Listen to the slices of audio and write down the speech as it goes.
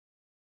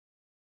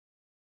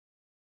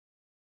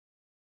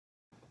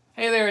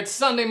Hey there, it's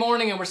Sunday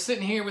morning and we're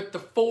sitting here with the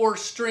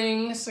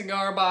 4-string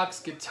cigar box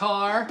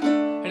guitar.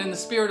 And in the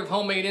spirit of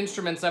homemade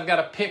instruments, I've got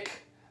a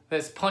pick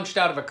that's punched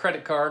out of a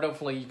credit card.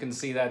 Hopefully you can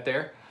see that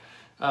there.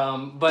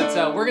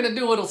 But we're gonna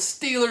do a little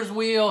Steelers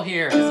wheel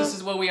here, because this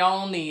is what we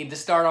all need to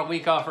start our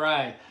week off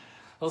right.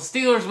 A little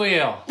Steelers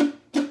wheel.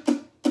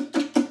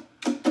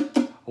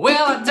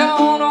 Well, I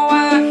don't know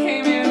why I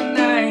came here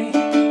tonight.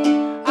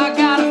 I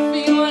got a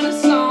feeling that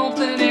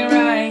something ain't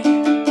right.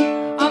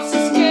 I'm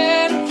so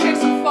scared in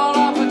case I fall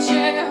off a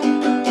chair,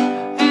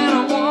 and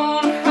I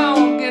wonder how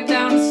I'll get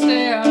down the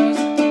stairs.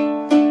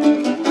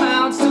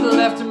 Clowns to the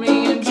left of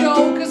me and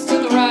jokers to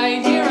the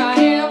right. Here I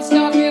am,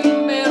 stuck in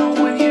the middle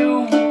with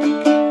you.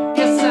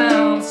 Yes,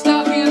 I'm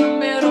stuck in the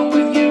middle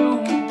with you,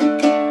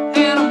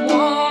 and I'm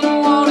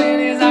wondering what it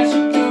is I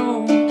should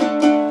do.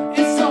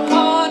 It's so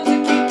hard to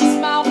keep the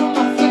smile from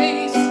my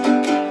face.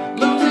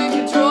 Losing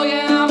control,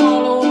 yeah, I'm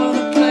all over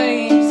the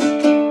place.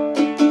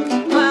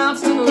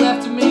 Clowns to the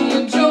left of me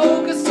and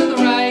jokers to the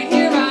right.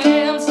 Here I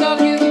am, stuck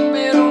in the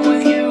middle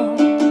with you.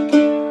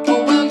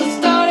 Oh, well, you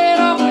started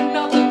off with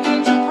nothing,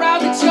 and you're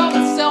proud that you're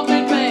a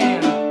self-made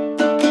man.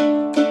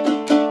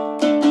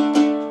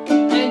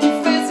 And you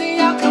fancy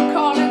I come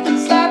calling and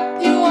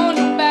slap you on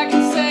your back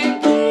and say,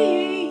 please,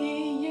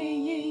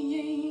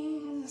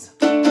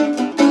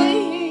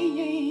 please.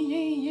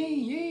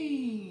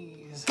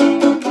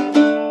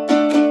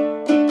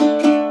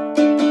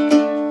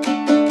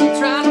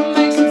 Trying to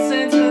make some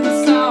sense of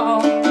the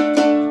song,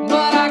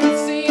 but I can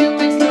see it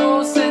makes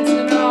no sense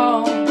at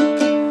all.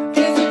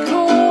 Is it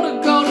cool to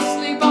go to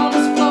sleep on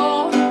this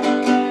floor?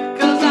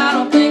 'Cause I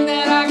don't think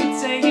that I can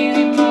take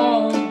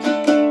anymore.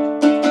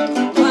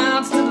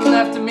 Clowns to the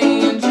left of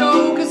me and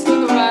jokers to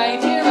the right.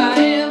 Here I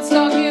am,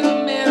 stuck in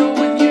the middle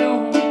with you.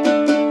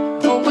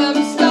 Oh, well,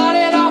 you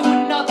started off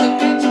with nothing,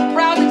 and you're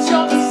proud that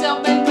you're a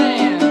self-made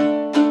man.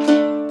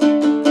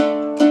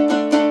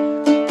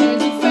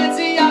 And you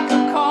fancy I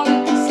come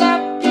calling and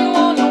slap you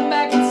on your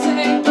back and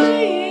say,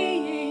 please,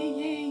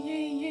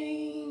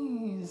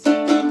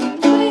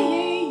 please.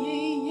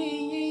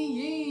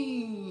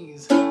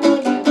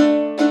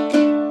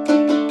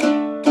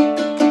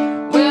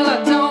 Well, I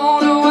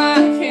don't know why I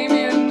came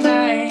here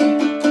tonight.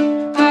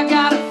 I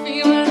got a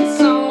feeling that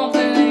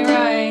something ain't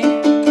right.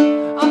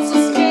 I'm so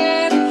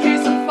scared in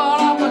case I fall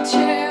off my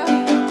chair,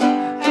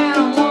 and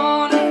I'm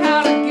wondering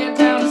how to get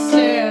down the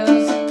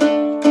stairs.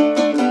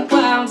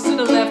 Clowns to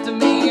the left of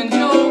me and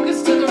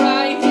jokers to the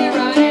right. Here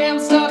I am,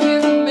 stuck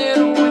in the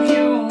middle with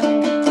you.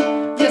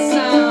 Yes,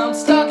 I'm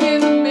stuck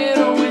in the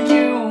middle with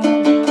you.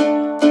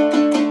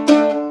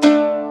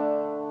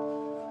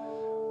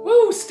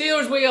 Woo,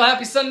 Steelers wheel,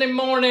 happy Sunday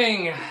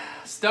morning.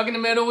 Stuck in the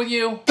middle with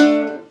you.